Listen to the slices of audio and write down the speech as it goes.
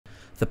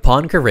The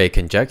Poincaré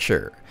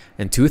Conjecture.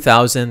 In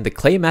 2000, the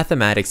Clay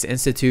Mathematics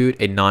Institute,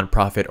 a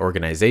non-profit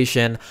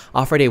organization,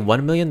 offered a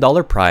 $1 million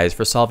prize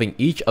for solving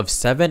each of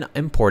 7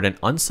 important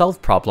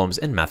unsolved problems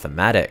in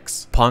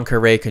mathematics.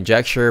 Poincaré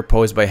Conjecture,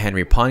 posed by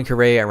Henri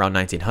Poincaré around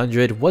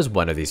 1900, was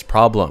one of these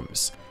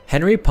problems.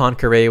 Henri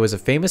Poincaré was a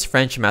famous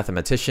French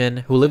mathematician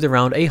who lived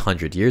around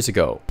 100 years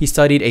ago. He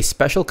studied a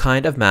special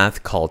kind of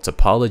math called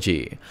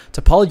topology.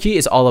 Topology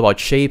is all about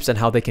shapes and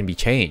how they can be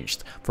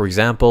changed. For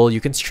example,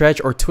 you can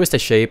stretch or twist a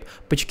shape,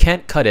 but you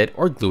can't cut it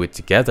or glue it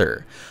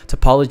together.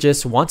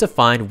 Topologists want to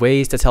find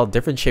ways to tell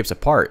different shapes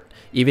apart,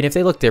 even if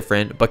they look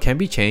different but can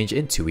be changed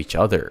into each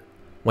other.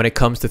 When it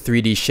comes to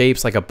 3D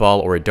shapes like a ball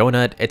or a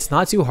donut, it's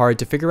not too hard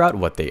to figure out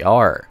what they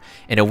are.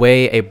 In a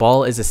way, a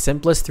ball is the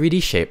simplest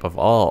 3D shape of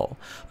all.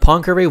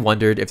 Poincaré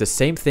wondered if the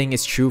same thing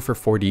is true for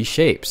 4D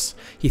shapes.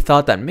 He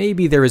thought that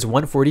maybe there is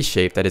one 4D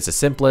shape that is the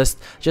simplest,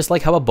 just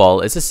like how a ball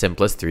is the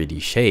simplest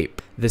 3D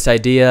shape. This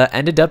idea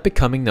ended up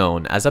becoming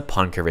known as a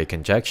Poincaré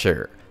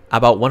Conjecture.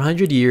 About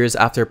 100 years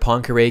after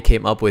Poincaré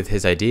came up with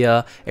his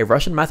idea, a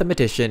Russian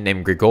mathematician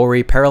named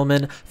Grigory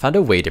Perelman found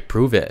a way to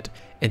prove it.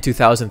 In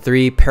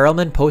 2003,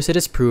 Perelman posted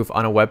his proof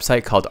on a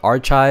website called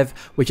Archive,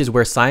 which is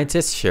where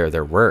scientists share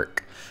their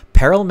work.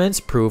 Perelman's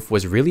proof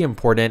was really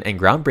important and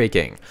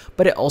groundbreaking,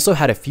 but it also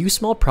had a few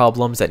small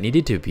problems that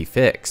needed to be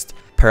fixed.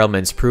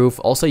 Perelman's proof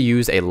also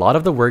used a lot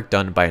of the work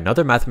done by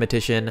another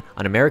mathematician,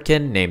 an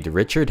American named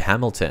Richard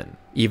Hamilton.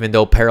 Even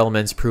though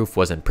Perelman's proof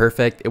wasn't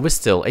perfect, it was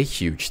still a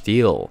huge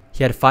deal.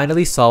 He had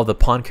finally solved the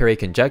Poincaré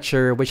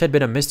Conjecture, which had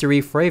been a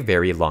mystery for a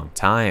very long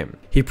time.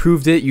 He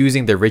proved it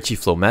using the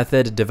Ricci-Flow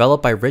method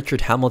developed by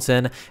Richard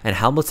Hamilton, and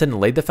Hamilton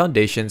laid the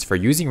foundations for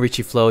using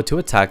Ricci-Flow to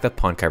attack the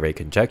Poincaré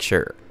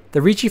Conjecture.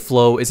 The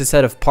Ricci-Flow is a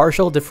set of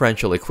partial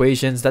differential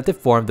equations that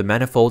deform the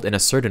manifold in a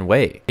certain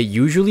way. It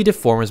usually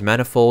deforms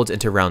manifolds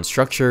into round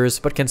structures,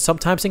 but can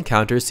sometimes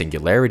encounter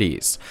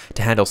singularities.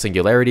 To handle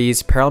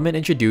singularities, Perelman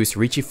introduced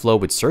Ricci-Flow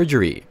with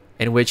surgery,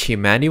 in which he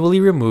manually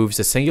removes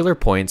the singular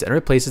points and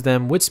replaces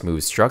them with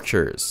smooth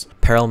structures.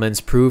 Perelman's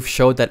proof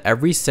showed that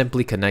every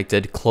simply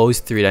connected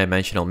closed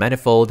 3-dimensional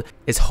manifold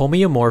is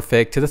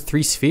homeomorphic to the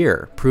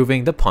 3-sphere,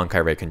 proving the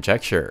Poincaré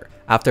Conjecture.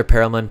 After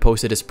Perelman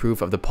posted his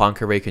proof of the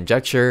Poincaré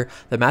Conjecture,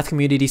 the math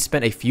community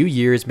spent a few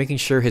years making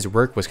sure his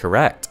work was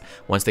correct.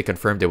 Once they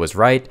confirmed it was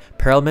right,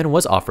 Perelman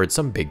was offered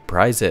some big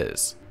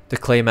prizes. The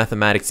Clay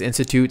Mathematics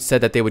Institute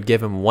said that they would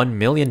give him $1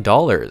 million,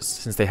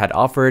 since they had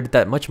offered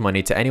that much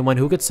money to anyone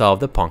who could solve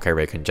the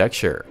Poincaré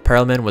Conjecture.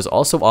 Perelman was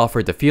also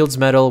offered the Fields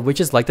Medal,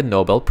 which is like the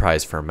Nobel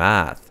Prize for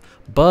math.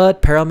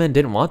 But Perelman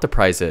didn't want the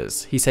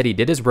prizes. He said he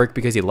did his work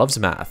because he loves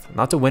math,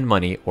 not to win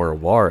money or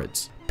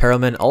awards.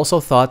 Perelman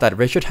also thought that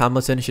Richard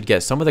Hamilton should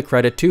get some of the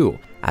credit too,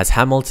 as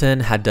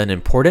Hamilton had done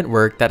important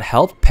work that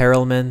helped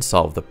Perelman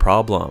solve the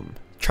problem.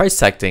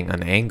 Trisecting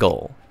an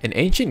angle. In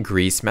ancient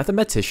Greece,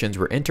 mathematicians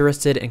were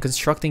interested in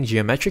constructing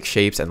geometric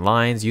shapes and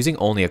lines using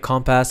only a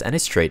compass and a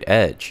straight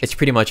edge. It's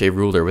pretty much a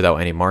ruler without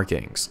any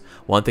markings.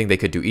 One thing they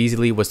could do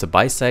easily was to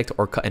bisect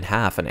or cut in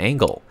half an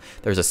angle.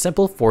 There's a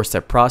simple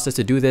 4-step process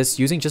to do this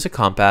using just a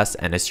compass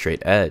and a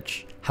straight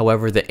edge.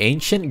 However, the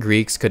ancient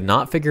Greeks could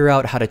not figure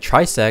out how to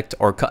trisect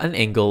or cut an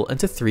angle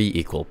into 3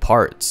 equal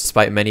parts.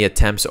 Despite many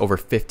attempts over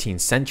 15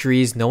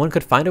 centuries, no one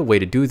could find a way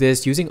to do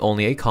this using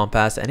only a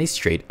compass and a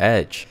straight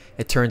edge.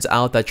 It turns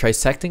out that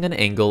trisecting an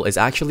angle is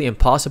actually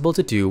impossible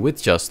to do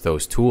with just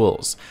those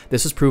tools.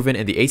 This was proven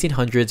in the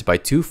 1800s by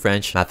 2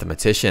 French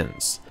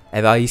mathematicians.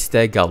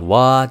 Évariste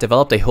Galois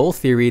developed a whole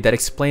theory that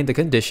explained the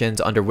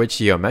conditions under which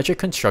geometric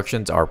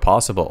constructions are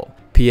possible.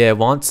 Pierre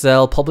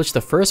Wantzel published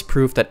the first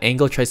proof that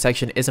angle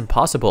trisection is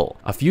impossible,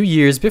 a few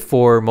years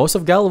before most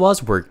of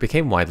Galois' work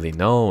became widely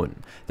known.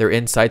 Their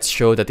insights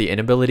showed that the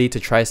inability to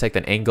trisect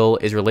an angle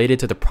is related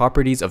to the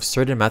properties of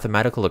certain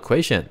mathematical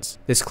equations.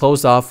 This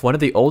closed off one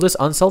of the oldest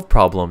unsolved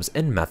problems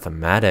in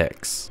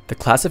mathematics: the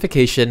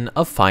classification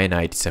of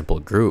finite simple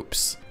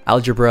groups.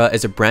 Algebra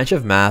is a branch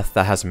of math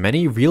that has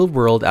many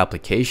real-world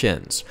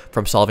applications,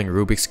 from solving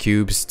Rubik's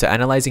Cubes to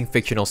analyzing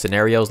fictional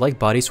scenarios like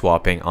body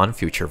swapping on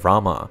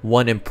Futurama.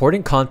 One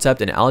important concept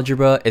in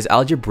algebra is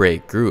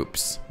algebraic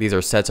groups. These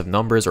are sets of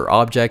numbers or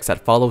objects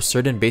that follow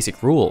certain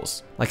basic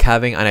rules, like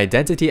having an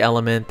identity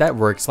element that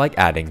works like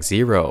adding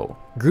 0.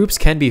 Groups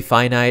can be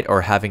finite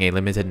or having a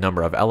limited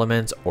number of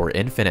elements, or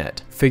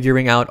infinite.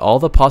 Figuring out all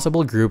the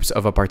possible groups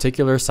of a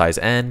particular size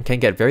n can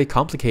get very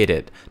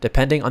complicated,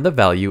 depending on the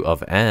value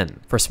of n.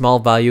 For small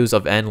values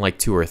of n like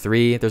 2 or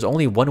 3, there's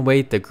only one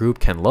way the group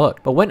can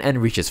look, but when n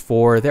reaches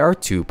 4, there are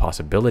 2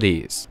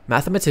 possibilities.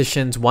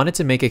 Mathematicians wanted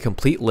to make a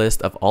complete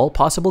list of all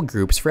possible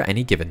groups for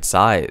any given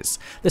size.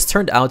 This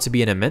turned out to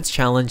be an immense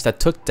challenge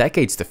that took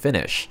decades to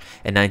finish.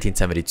 In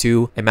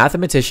 1972, a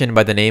mathematician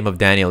by the name of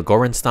Daniel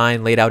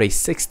Gorenstein laid out a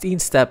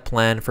 16-step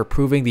plan for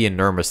proving the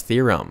enormous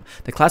theorem,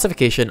 the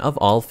classification of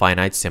all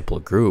finite simple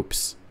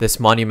groups. This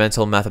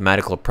monumental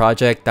mathematical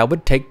project that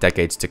would take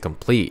decades to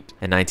complete.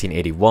 In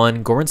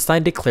 1981,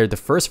 Gorenstein declared the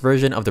first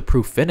version of the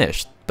proof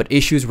finished. but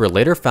issues were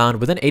later found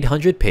with an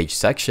 800-page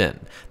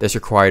section. This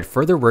required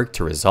further work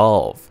to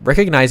resolve.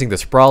 Recognizing the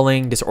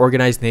sprawling,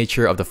 disorganized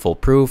nature of the full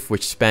proof,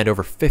 which spanned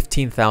over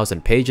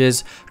 15,000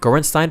 pages,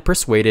 Gorenstein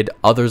persuaded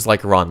others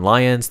like Ron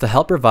Lyons to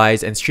help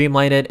revise and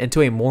streamline it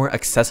into a more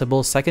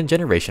accessible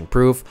second-generation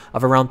proof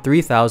of around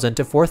 3,000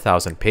 to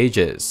 4,000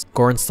 pages.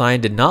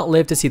 Gorenstein did not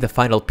live to see the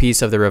final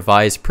piece of the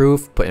revised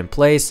proof put in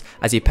place,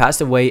 as he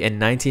passed away in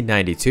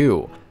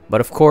 1992. But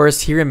of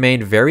course, he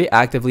remained very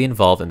actively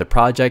involved in the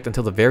project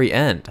until the very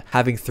end,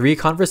 having 3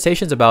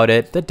 conversations about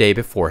it the day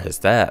before his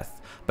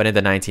death. But in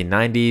the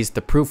 1990s,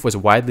 the proof was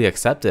widely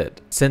accepted.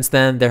 Since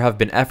then, there have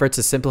been efforts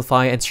to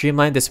simplify and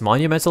streamline this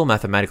monumental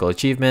mathematical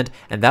achievement,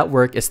 and that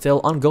work is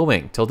still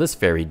ongoing till this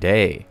very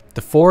day.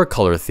 The Four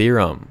Colour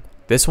Theorem.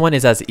 This one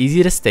is as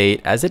easy to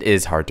state as it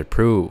is hard to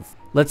prove.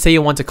 Let's say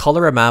you want to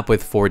color a map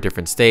with 4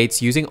 different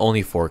states using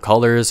only 4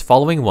 colors,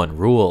 following one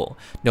rule.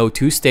 No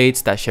 2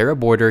 states that share a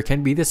border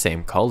can be the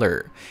same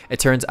color. It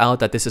turns out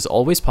that this is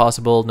always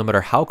possible no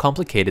matter how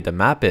complicated the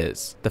map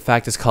is. The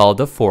fact is called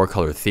the Four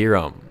Colour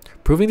Theorem.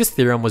 Proving this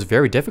theorem was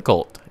very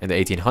difficult. In the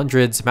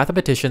 1800s,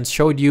 mathematicians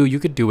showed you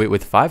could do it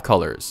with 5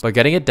 colors, but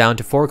getting it down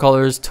to 4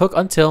 colors took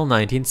until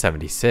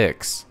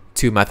 1976.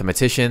 2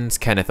 mathematicians,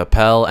 Kenneth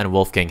Appel and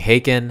Wolfgang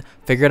Haken,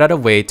 figured out a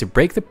way to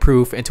break the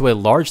proof into a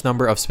large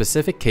number of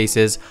specific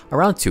cases,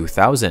 around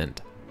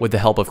 2,000. With the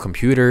help of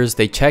computers,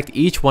 they checked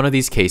each one of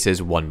these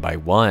cases one by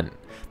one.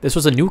 This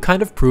was a new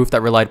kind of proof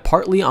that relied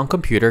partly on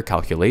computer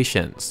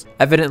calculations.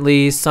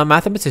 Evidently, some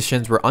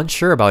mathematicians were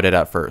unsure about it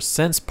at first,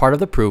 since part of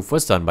the proof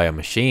was done by a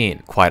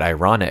machine. Quite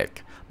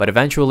ironic. But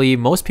eventually,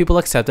 most people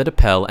accepted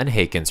Appel and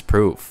Haken's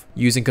proof.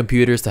 Using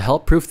computers to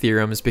help prove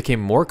theorems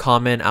became more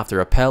common after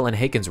Appel and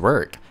Haken's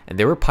work, and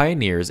they were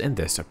pioneers in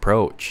this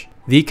approach.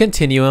 The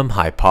Continuum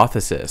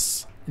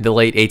Hypothesis. In the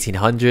late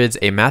 1800s,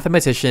 a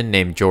mathematician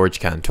named George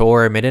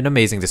Cantor made an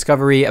amazing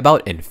discovery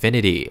about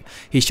infinity.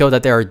 He showed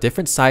that there are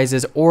different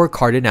sizes or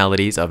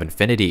cardinalities of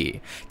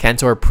infinity.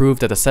 Cantor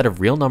proved that the set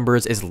of real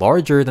numbers is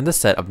larger than the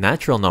set of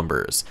natural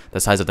numbers. The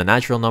size of the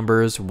natural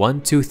numbers,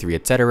 1, 2, 3,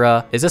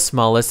 etc., is the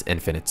smallest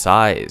infinite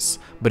size.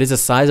 But is the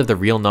size of the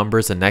real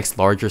numbers the next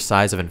larger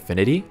size of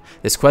infinity?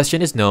 This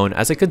question is known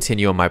as a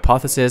continuum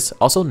hypothesis,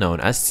 also known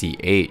as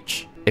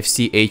CH. If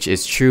CH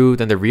is true,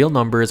 then the real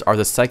numbers are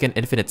the second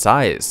infinite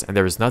size, and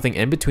there is nothing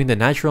in between the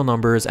natural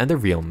numbers and the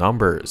real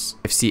numbers.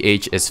 If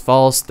CH is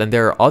false, then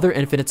there are other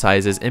infinite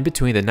sizes in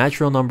between the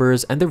natural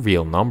numbers and the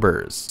real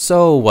numbers.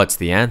 So what's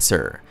the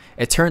answer?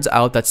 It turns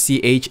out that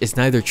CH is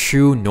neither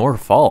true nor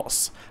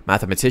false.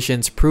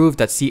 Mathematicians proved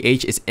that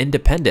CH is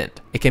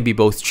independent. It can be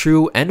both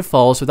true and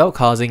false without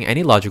causing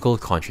any logical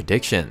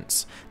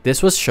contradictions.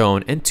 This was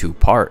shown in 2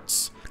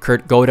 parts.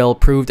 Kurt Godel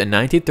proved in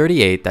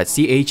 1938 that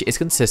CH is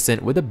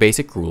consistent with the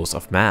basic rules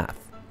of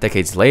math.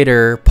 Decades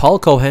later, Paul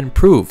Cohen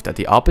proved that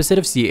the opposite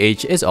of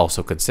CH is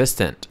also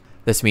consistent.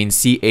 This means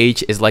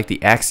CH is like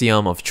the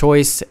axiom of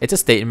choice. It's a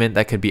statement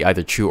that could be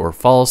either true or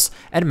false,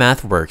 and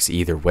math works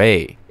either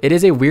way. It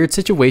is a weird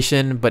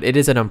situation, but it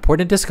is an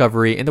important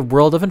discovery in the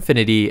world of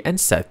infinity and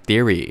set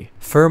theory.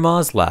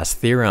 Fermat's last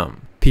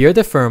theorem. Pierre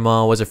de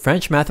Fermat was a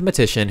French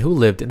mathematician who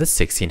lived in the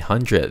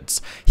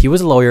 1600s. He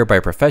was a lawyer by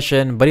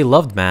profession, but he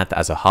loved math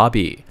as a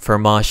hobby.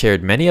 Fermat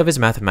shared many of his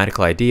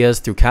mathematical ideas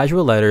through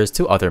casual letters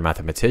to other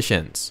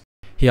mathematicians.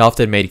 He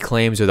often made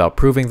claims without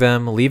proving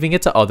them, leaving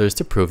it to others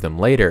to prove them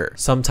later,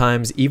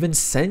 sometimes even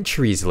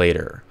centuries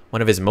later.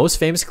 One of his most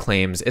famous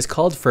claims is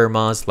called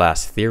Fermat's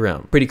last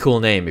theorem. Pretty cool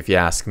name if you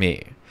ask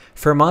me.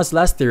 Fermat's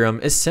last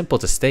theorem is simple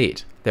to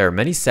state. There are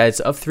many sets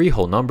of 3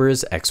 whole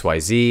numbers, x, y,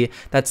 z,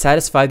 that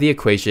satisfy the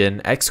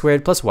equation x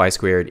squared plus y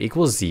squared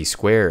equals z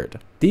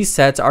squared. These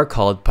sets are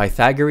called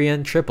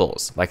Pythagorean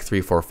triples, like 3,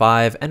 4,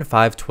 5, and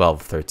 5,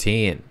 12,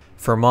 13.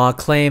 Fermat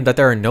claimed that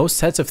there are no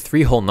sets of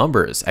 3 whole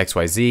numbers, x,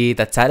 y, z,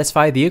 that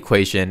satisfy the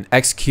equation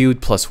x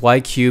cubed plus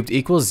y cubed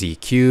equals z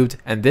cubed,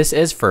 and this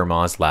is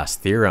Fermat's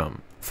last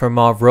theorem.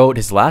 Fermat wrote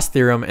his last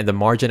theorem in the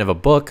margin of a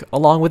book,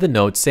 along with a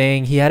note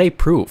saying he had a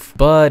proof,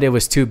 but it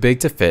was too big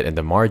to fit in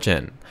the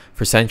margin.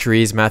 For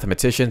centuries,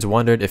 mathematicians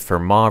wondered if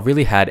Fermat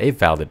really had a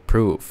valid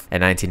proof.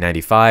 In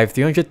 1995,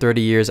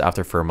 330 years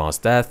after Fermat's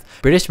death,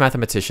 British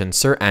mathematician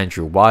Sir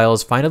Andrew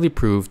Wiles finally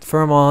proved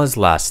Fermat's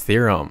last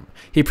theorem.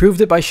 He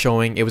proved it by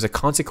showing it was a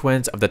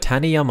consequence of the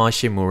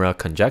Taniyama-Shimura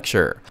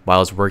conjecture.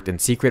 Wiles worked in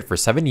secret for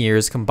 7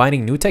 years,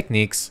 combining new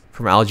techniques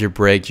from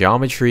algebraic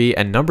geometry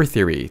and number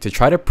theory to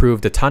try to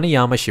prove the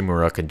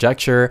Taniyama-Shimura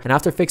conjecture, and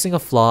after fixing a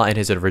flaw in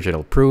his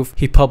original proof,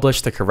 he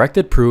published the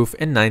corrected proof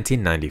in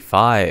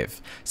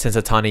 1995. Since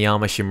the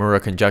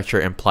Taniyama-Shimura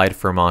conjecture implied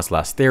Fermat's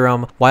last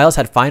theorem, Wiles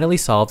had finally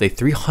solved a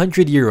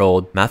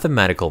 300-year-old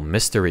mathematical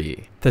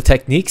mystery. The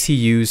techniques he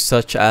used,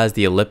 such as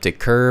the elliptic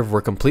curve,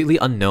 were completely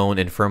unknown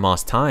in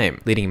Fermat's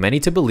time, leading many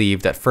to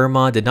believe that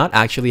Fermat did not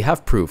actually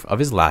have proof of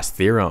his last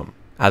theorem.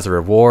 As a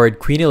reward,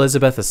 Queen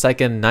Elizabeth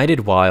II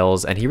knighted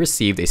Wiles, and he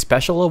received a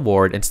special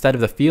award instead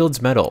of the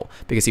Fields Medal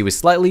because he was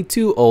slightly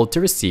too old to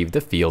receive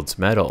the Fields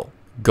Medal.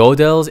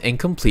 Godel's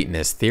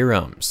incompleteness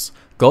theorems.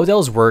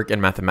 Godel's work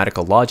in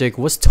mathematical logic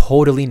was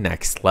totally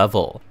next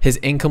level. His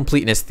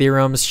incompleteness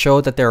theorems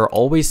showed that there are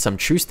always some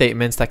true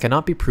statements that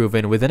cannot be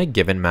proven within a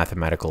given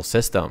mathematical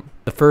system.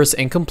 The first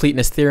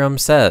incompleteness theorem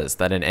says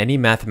that in any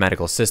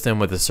mathematical system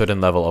with a certain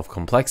level of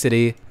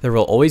complexity, there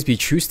will always be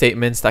true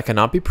statements that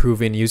cannot be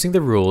proven using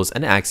the rules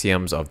and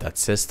axioms of that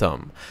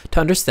system.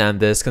 To understand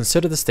this,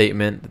 consider the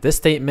statement that this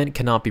statement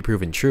cannot be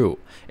proven true.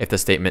 If the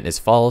statement is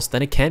false,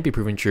 then it can't be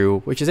proven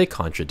true, which is a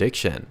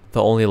contradiction.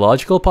 The only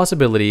logical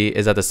possibility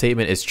is that the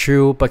statement is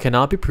true but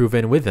cannot be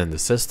proven within the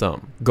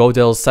system.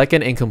 Godel's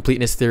second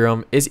incompleteness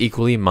theorem is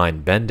equally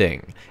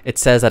mind-bending. It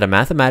says that a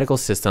mathematical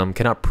system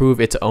cannot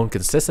prove its own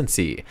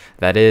consistency.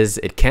 That is,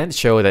 it can't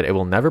show that it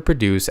will never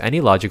produce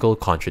any logical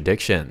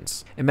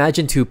contradictions.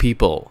 Imagine two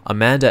people,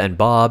 Amanda and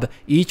Bob,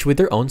 each with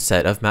their own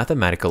set of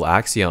mathematical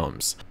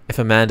axioms. If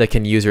Amanda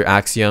can use her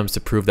axioms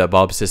to prove that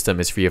Bob's system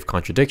is free of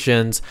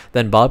contradictions,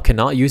 then Bob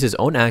cannot use his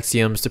own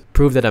axioms to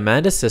prove that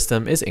Amanda's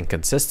system is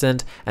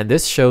inconsistent, and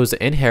this shows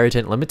the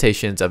inherent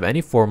limitations of any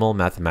formal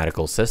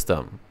mathematical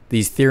system.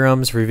 These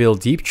theorems reveal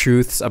deep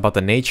truths about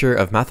the nature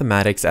of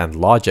mathematics and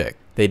logic.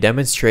 They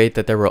demonstrate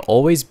that there will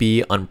always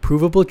be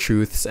unprovable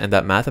truths and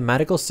that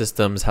mathematical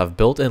systems have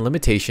built-in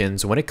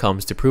limitations when it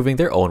comes to proving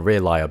their own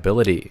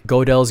reliability.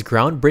 Godel's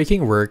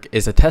groundbreaking work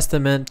is a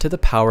testament to the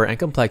power and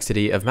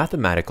complexity of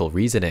mathematical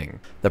reasoning.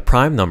 The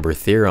Prime Number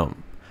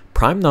Theorem.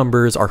 Prime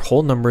numbers are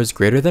whole numbers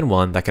greater than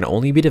 1 that can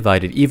only be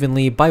divided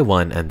evenly by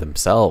 1 and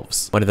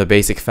themselves. One of the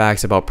basic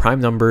facts about prime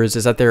numbers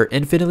is that there are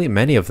infinitely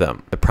many of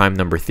them. The Prime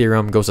Number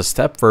Theorem goes a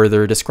step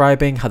further,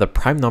 describing how the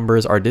prime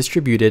numbers are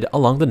distributed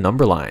along the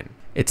number line.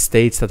 It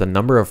states that the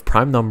number of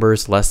prime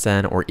numbers less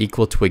than or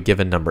equal to a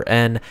given number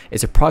n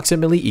is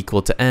approximately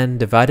equal to n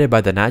divided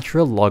by the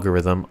natural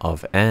logarithm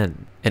of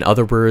n. In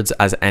other words,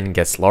 as n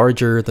gets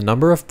larger, the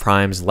number of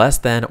primes less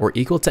than or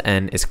equal to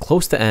n is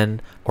close to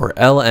n, or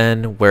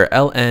ln, where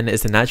ln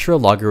is the natural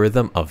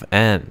logarithm of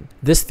n.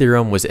 This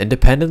theorem was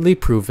independently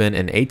proven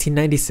in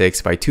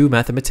 1896 by two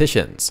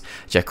mathematicians,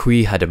 Jacques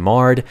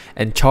Hadamard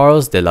and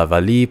Charles de la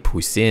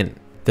Vallée-Poussin.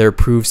 Their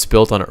proofs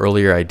built on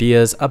earlier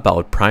ideas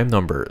about prime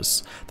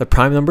numbers. The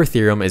Prime Number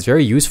Theorem is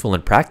very useful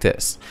in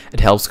practice.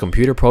 It helps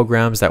computer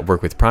programs that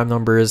work with prime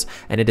numbers,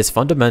 and it is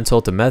fundamental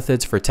to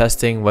methods for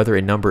testing whether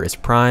a number is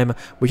prime,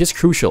 which is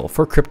crucial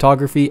for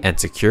cryptography and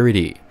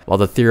security. While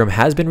the theorem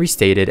has been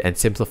restated and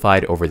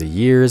simplified over the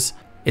years,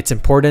 its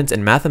importance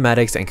in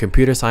mathematics and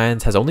computer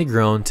science has only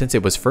grown since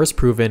it was first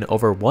proven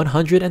over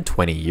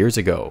 120 years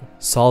ago.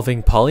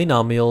 Solving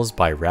polynomials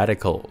by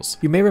radicals.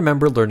 You may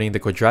remember learning the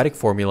quadratic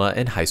formula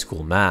in high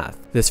school math.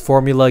 This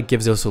formula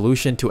gives a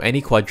solution to any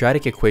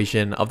quadratic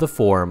equation of the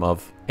form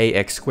of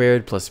ax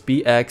squared plus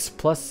bx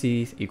plus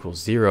c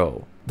equals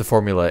 0. The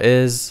formula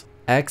is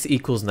x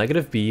equals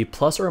negative b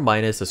plus or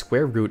minus the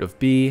square root of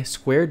b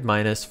squared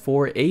minus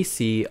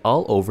 4ac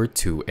all over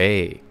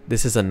 2a.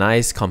 This is a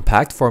nice,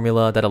 compact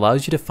formula that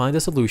allows you to find the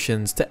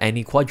solutions to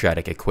any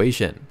quadratic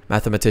equation.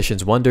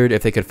 Mathematicians wondered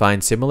if they could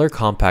find similar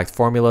compact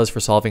formulas for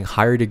solving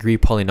higher degree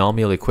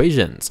polynomial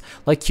equations,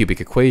 like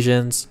cubic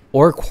equations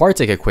or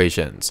quartic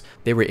equations.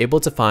 They were able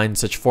to find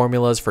such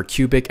formulas for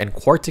cubic and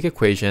quartic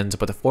equations,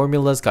 but the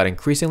formulas got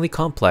increasingly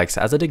complex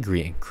as the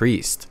degree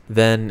increased.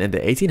 Then, in the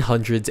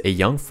 1800s, a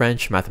young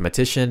French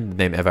mathematician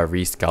named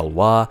Évariste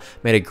Galois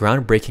made a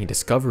groundbreaking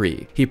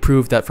discovery. He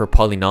proved that for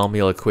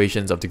polynomial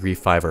equations of degree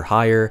 5 or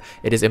higher,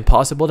 it is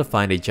impossible to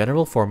find a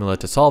general formula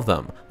to solve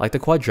them, like the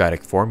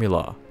quadratic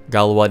formula.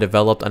 Galois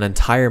developed an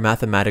entire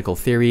mathematical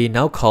theory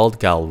now called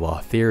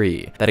Galois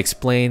theory that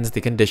explains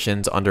the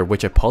conditions under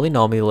which a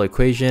polynomial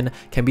equation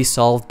can be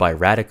solved by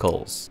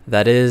radicals.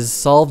 That is,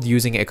 solved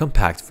using a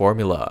compact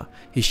formula.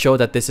 He showed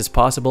that this is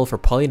possible for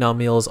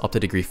polynomials up to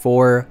degree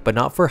 4, but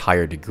not for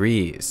higher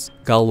degrees.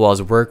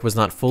 Galois' work was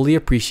not fully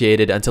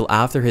appreciated until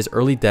after his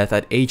early death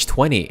at age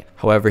 20.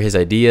 However, his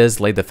ideas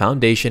laid the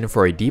foundation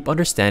for a deep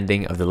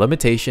understanding of the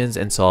limitations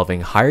in solving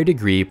higher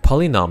degree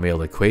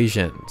polynomial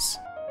equations.